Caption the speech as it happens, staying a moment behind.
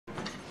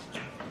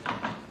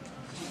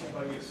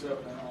this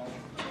up now.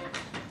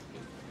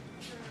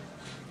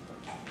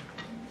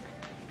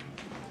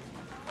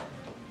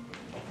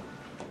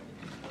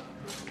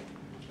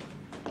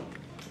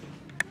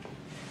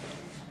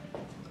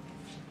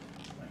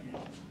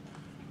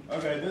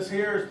 Okay, this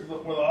here is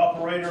where the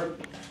operator,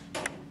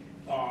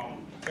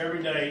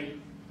 every day,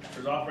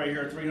 there's an operator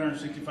here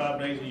 365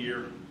 days a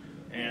year.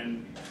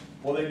 And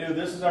what they do,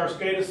 this is our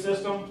SCADA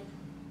system.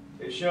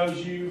 It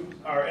shows you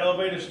our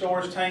elevated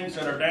storage tanks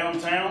that are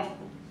downtown.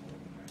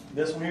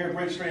 This one here,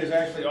 Bridge Street, is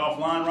actually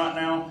offline right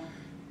now.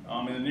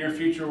 In the near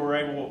future,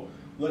 we're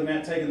looking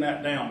at taking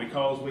that down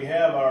because we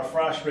have our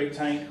Fry Street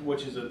tank,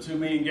 which is a 2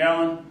 million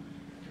gallon,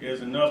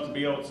 is enough to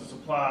be able to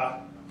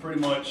supply pretty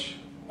much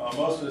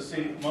most of the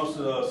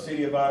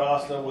city of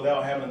Valdosta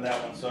without having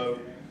that one. So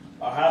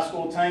our high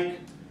school tank,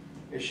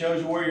 it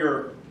shows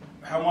you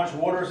how much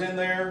water's in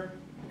there,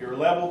 your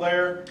level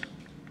there.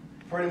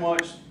 Pretty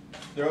much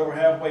they're over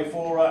halfway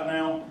full right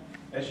now.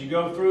 As you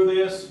go through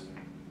this,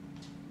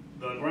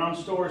 the ground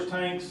storage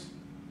tanks,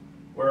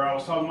 where I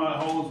was talking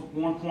about, holds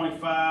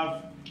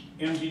 1.5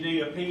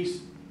 MGD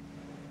apiece.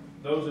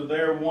 Those are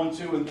there, 1,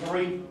 2, and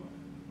 3.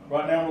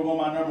 Right now we're going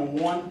by number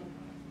 1.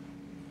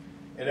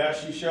 It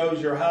actually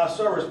shows your high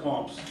service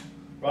pumps.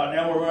 Right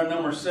now we're running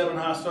number 7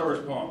 high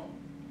service pump.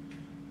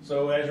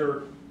 So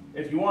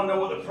if you want to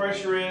know what the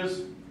pressure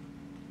is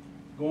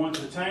going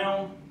to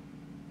town,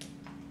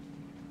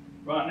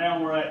 right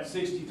now we're at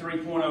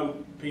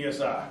 63.0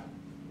 psi.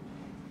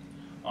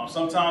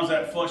 Sometimes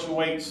that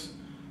fluctuates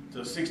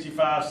to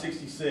 65,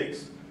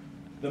 66.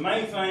 The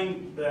main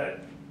thing that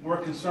we're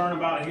concerned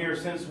about here,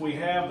 since we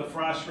have the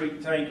Fry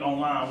Street tank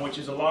online, which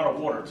is a lot of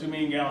water, 2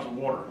 million gallons of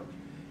water,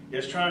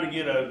 is trying to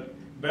get a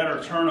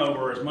better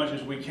turnover as much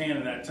as we can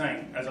in that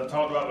tank, as I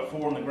talked about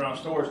before in the ground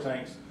storage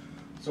tanks.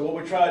 So what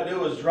we try to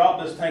do is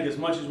drop this tank as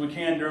much as we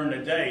can during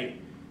the day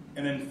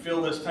and then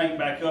fill this tank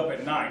back up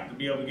at night to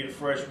be able to get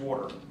fresh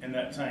water in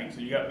that tank,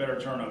 so you got better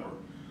turnover.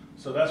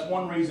 So that's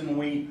one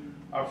reason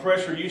our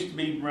pressure used to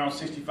be around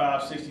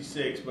 65,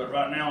 66, but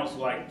right now it's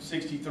like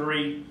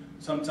 63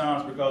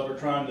 sometimes because we're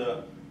trying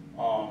to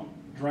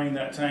drain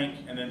that tank,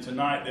 and then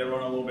tonight they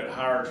run a little bit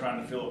higher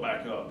trying to fill it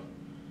back up.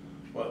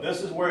 But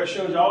this is where it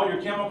shows you all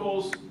your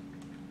chemicals,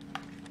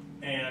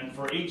 and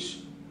for each,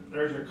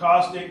 there's your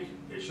caustic.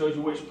 It shows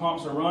you which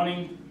pumps are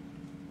running.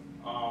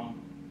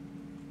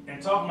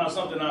 And talking about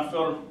something I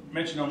failed to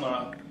mention on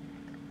the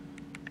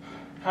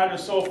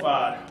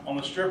hydrosulfide on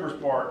the strippers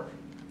part,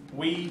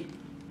 we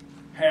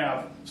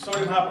have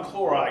sodium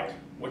hypochlorite,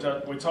 which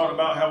we talked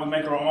about how we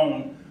make our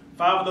own.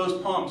 5 of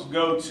those pumps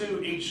go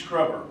to each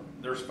scrubber.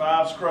 There's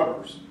 5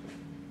 scrubbers.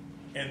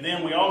 And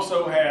then we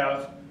also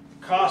have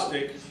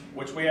caustic,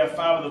 which we have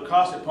 5 of the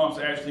caustic pumps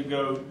that actually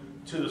go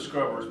to the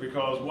scrubbers,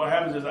 because what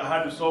happens is the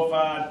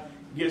hydrosulfide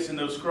gets in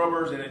those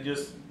scrubbers and it's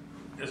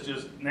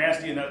just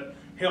nasty, and that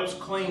helps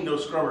clean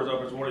those scrubbers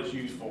up is what it's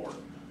used for.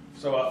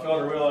 So I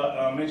failed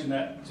to mention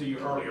that to you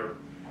earlier.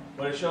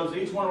 But it shows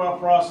each one of our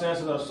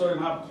processes of sodium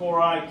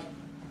hypochlorite.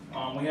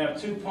 We have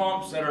 2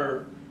 pumps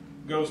that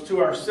goes to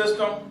our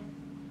system,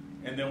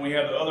 and then we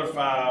have the other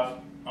 5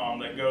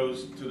 that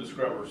goes to the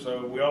scrubber.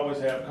 So we always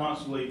have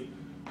constantly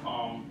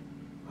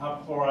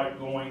hypochlorite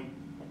going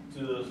to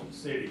the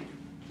city.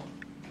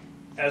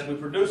 As we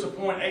produce a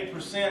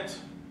 0.8%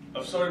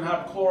 of sodium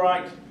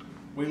hypochlorite,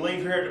 we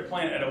leave here at the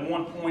plant at a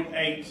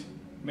 1.8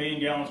 million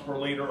gallons per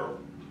liter, or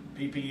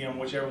ppm,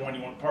 whichever one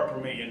you want, part per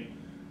million,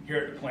 here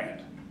at the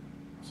plant.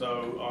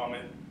 So,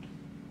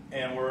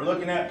 and we're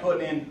looking at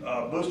putting in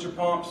booster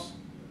pumps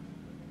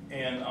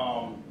in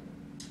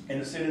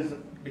the cities,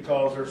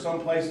 because there's some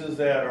places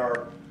that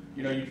are,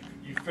 you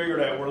figure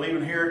that we're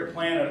leaving here at the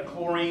plant at a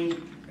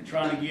chlorine and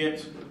trying to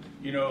get,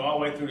 all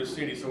the way through the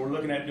city. So we're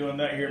looking at doing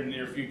that here in the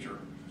near future.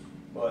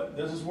 But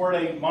this is where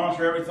they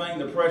monitor everything,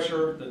 the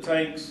pressure, the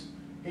tanks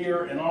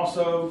here, and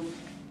also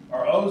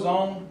our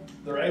ozone.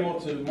 They're able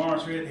to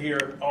monitor it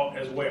here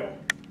as well.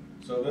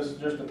 So this is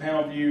just a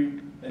panel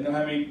view. They know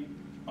how many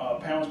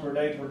pounds per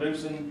day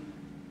producing.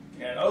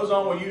 And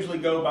ozone will usually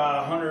go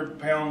by 100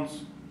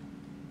 pounds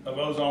of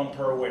ozone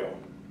per well.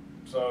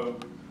 So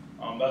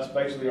that's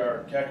basically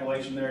our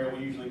calculation there that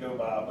we usually go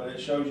by. But it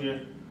shows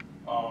you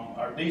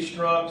our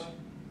destruct,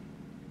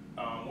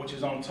 which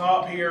is on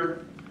top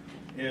here,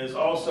 is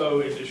also,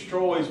 it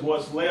destroys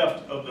what's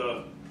left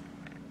of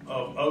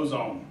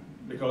ozone,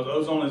 because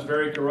ozone is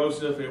very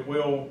corrosive. It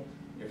will,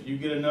 if you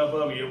get enough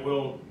of it,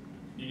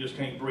 you just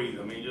can't breathe.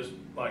 I mean, it just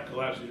like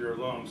collapses your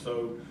lungs.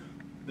 So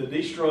the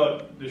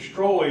destruct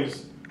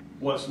destroys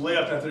what's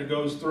left after it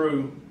goes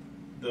through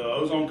the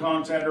ozone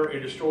contactor. It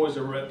destroys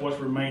what's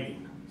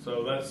remaining.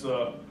 So that's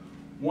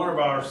one of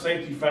our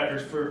safety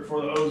factors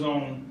for the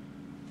ozone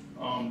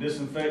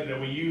disinfectant that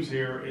we use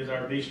here is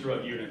our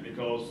destruct unit,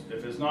 because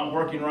if it's not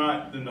working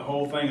right, then the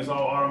whole thing is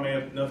all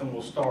automatic. Nothing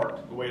will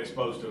start the way it's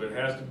supposed to. It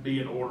has to be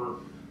in order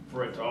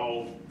for it to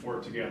all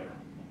work together.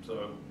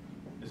 So,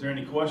 is there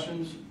any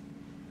questions?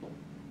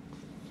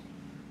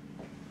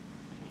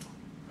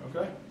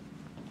 Okay.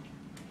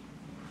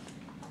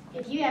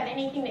 If you have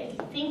anything that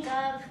you think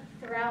of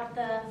throughout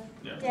the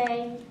Yeah.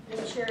 day.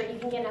 I'm sure you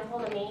can get a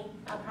hold of me.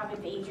 I'll probably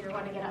be easier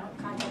when I get out of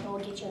contact, and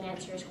we'll get you an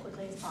answer as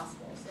quickly as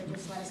possible. So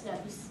just let us know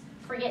if you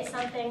forget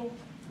something,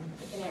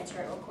 we can answer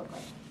it real quickly.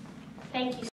 Thank you.